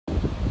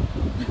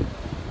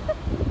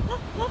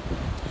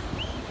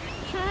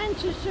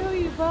to show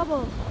you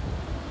bubbles.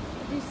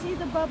 If you see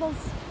the bubbles,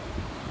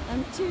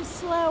 I'm too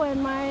slow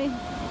and my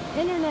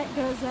internet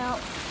goes out.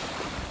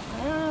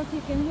 I don't know if you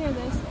can hear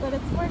this, but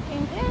it's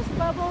working. There's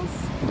bubbles.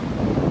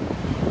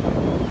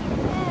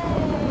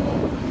 Hey!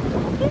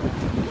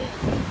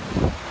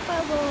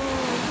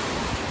 Bubbles.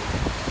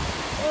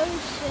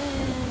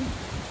 Ocean.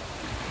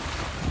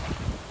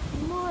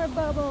 More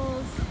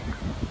bubbles.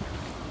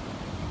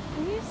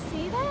 Can you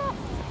see that?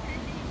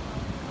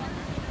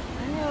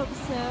 I hope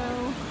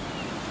so.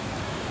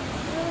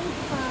 It's really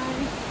fun.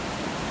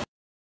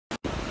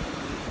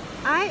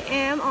 I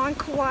am on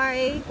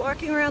Kauai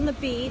walking around the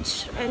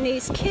beach, and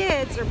these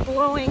kids are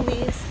blowing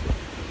these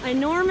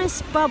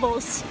enormous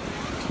bubbles,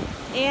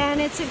 and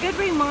it's a good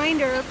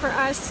reminder for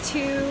us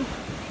to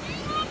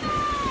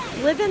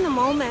live in the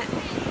moment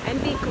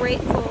and be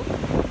grateful.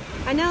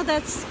 I know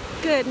that's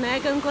good,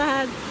 Meg. I'm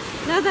glad.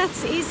 I know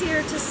that's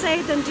easier to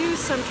say than do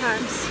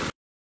sometimes.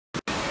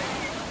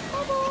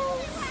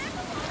 Bubbles.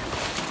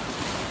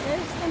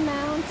 There's the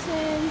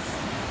mountains.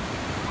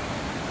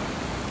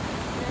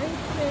 Very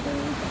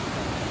pretty.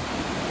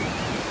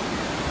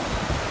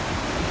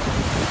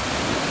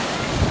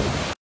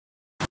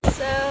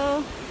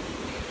 So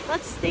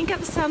let's think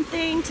of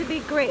something to be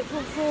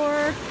grateful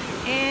for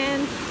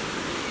and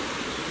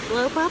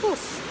blow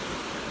bubbles.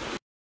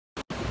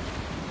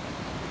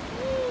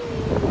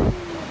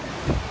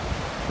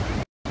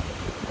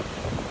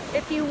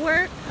 If you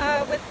work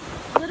with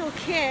little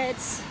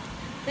kids,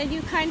 then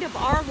you kind of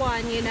are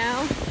one, you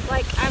know?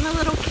 Like, I'm a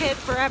little kid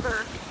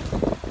forever.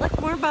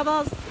 Look, more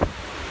bubbles.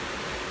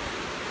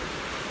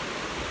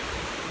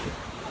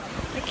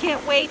 I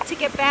can't wait to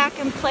get back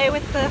and play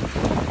with the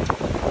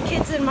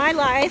kids in my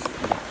life.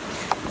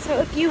 So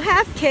if you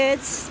have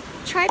kids,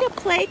 try to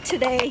play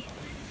today,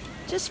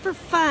 just for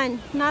fun,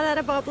 not out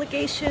of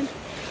obligation.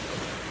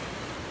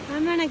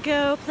 I'm gonna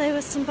go play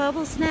with some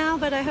bubbles now,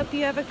 but I hope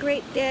you have a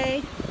great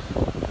day.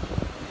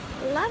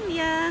 Love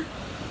ya.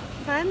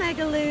 Bye,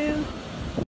 Megaloo.